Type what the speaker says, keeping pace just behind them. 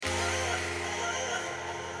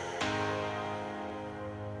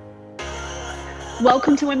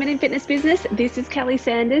Welcome to Women in Fitness Business. This is Kelly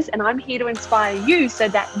Sanders, and I'm here to inspire you so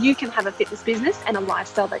that you can have a fitness business and a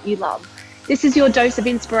lifestyle that you love. This is your dose of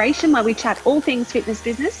inspiration where we chat all things fitness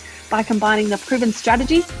business by combining the proven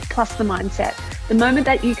strategies plus the mindset. The moment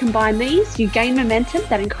that you combine these, you gain momentum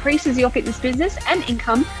that increases your fitness business and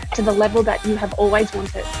income to the level that you have always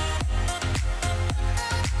wanted.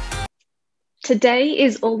 Today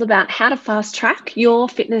is all about how to fast track your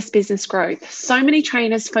fitness business growth. So many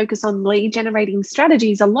trainers focus on lead generating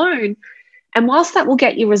strategies alone, and whilst that will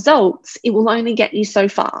get you results, it will only get you so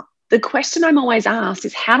far. The question I'm always asked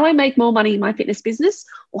is, how do I make more money in my fitness business?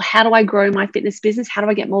 Or how do I grow my fitness business? How do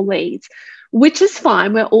I get more leads? Which is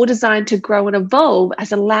fine. We're all designed to grow and evolve,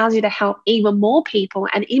 as it allows you to help even more people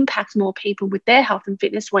and impact more people with their health and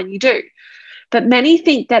fitness when you do. But many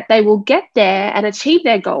think that they will get there and achieve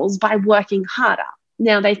their goals by working harder.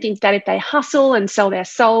 Now, they think that if they hustle and sell their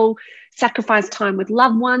soul, sacrifice time with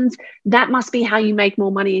loved ones, that must be how you make more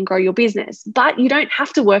money and grow your business. But you don't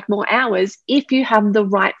have to work more hours if you have the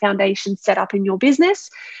right foundation set up in your business.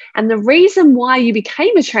 And the reason why you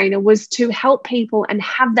became a trainer was to help people and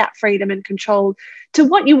have that freedom and control to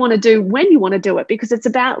what you want to do when you want to do it, because it's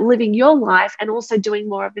about living your life and also doing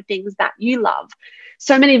more of the things that you love.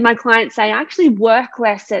 So many of my clients say, I actually work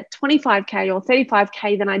less at 25K or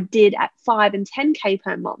 35K than I did at 5 and 10K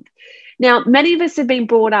per month. Now, many of us have been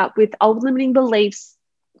brought up with old limiting beliefs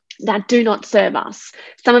that do not serve us.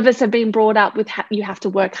 Some of us have been brought up with you have to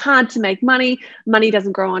work hard to make money. Money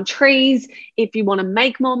doesn't grow on trees. If you want to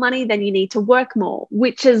make more money, then you need to work more,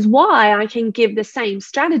 which is why I can give the same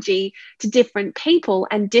strategy to different people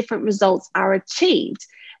and different results are achieved.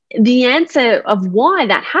 The answer of why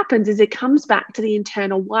that happens is it comes back to the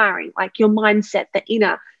internal wiring, like your mindset, the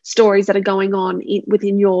inner stories that are going on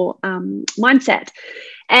within your mindset.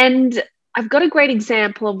 And I've got a great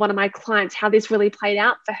example of one of my clients, how this really played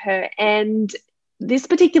out for her. And this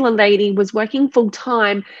particular lady was working full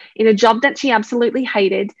time in a job that she absolutely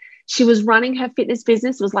hated. She was running her fitness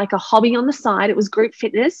business. It was like a hobby on the side. It was group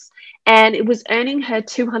fitness. And it was earning her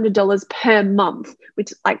 $200 per month,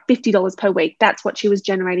 which is like $50 per week. That's what she was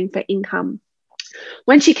generating for income.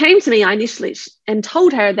 When she came to me, I initially and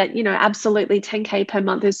told her that, absolutely 10K per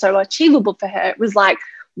month is so achievable for her. It was like,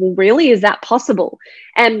 well, really, is that possible?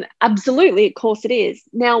 And absolutely, of course it is.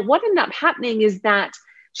 Now, what ended up happening is that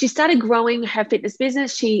she started growing her fitness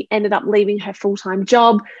business. She ended up leaving her full-time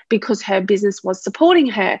job because her business was supporting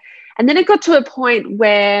her. And then it got to a point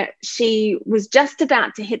where she was just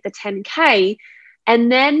about to hit the 10K. And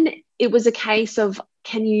then it was a case of,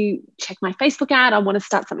 can you check my Facebook ad? I want to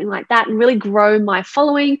start something like that and really grow my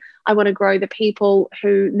following. I want to grow the people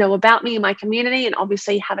who know about me in my community and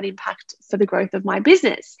obviously have an impact for the growth of my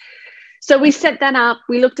business. So we set that up.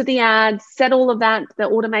 We looked at the ads, set all of that, the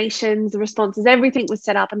automations, the responses, everything was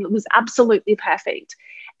set up and it was absolutely perfect.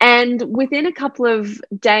 And within a couple of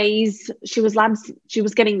days, she was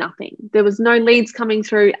getting nothing. There was no leads coming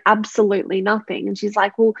through, absolutely nothing. And she's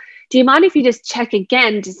like, well, do you mind if you just check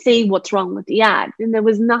again to see what's wrong with the ad? And there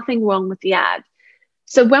was nothing wrong with the ad.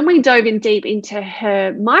 So when we dove in deep into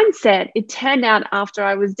her mindset, it turned out after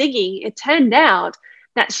I was digging, it turned out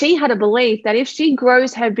that she had a belief that if she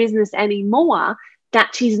grows her business anymore,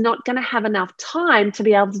 that she's not going to have enough time to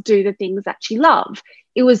be able to do the things that she loves.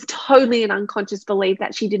 It was totally an unconscious belief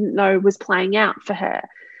that she didn't know was playing out for her.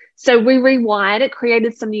 So we rewired it,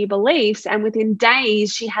 created some new beliefs, and within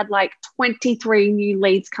days, she had like 23 new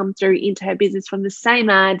leads come through into her business from the same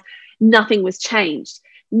ad. Nothing was changed.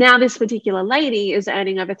 Now this particular lady is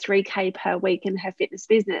earning over 3K per week in her fitness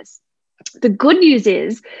business. The good news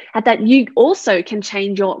is that you also can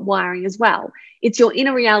change your wiring as well. It's your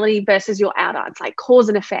inner reality versus your outer. It's like cause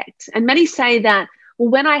and effect. And many say that, well,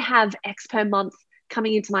 when I have X per month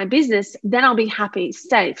coming into my business, then I'll be happy,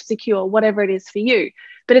 safe, secure, whatever it is for you.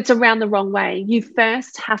 But it's around the wrong way. You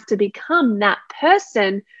first have to become that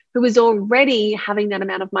person who is already having that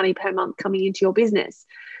amount of money per month coming into your business.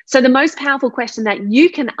 So the most powerful question that you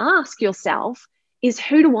can ask yourself is,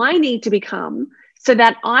 who do I need to become so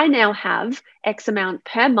that I now have X amount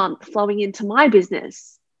per month flowing into my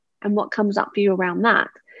business? And what comes up for you around that?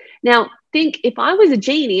 Now, think, if I was a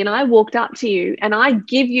genie and I walked up to you and I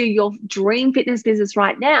give you your dream fitness business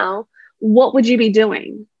right now, what would you be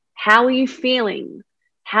doing? How are you feeling?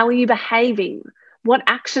 How are you behaving? What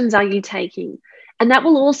actions are you taking? And that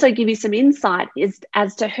will also give you some insight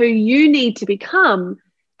as to who you need to become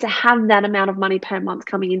to have that amount of money per month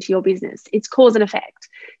coming into your business. It's cause and effect.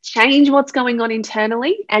 Change what's going on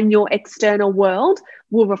internally and your external world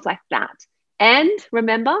will reflect that. And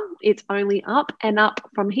remember, it's only up and up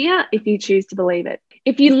from here if you choose to believe it.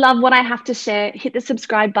 If you love what I have to share, hit the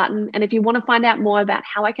subscribe button. And if you want to find out more about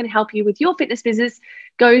how I can help you with your fitness business,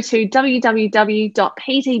 go to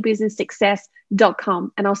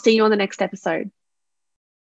www.ptbusinesssuccess.com. And I'll see you on the next episode.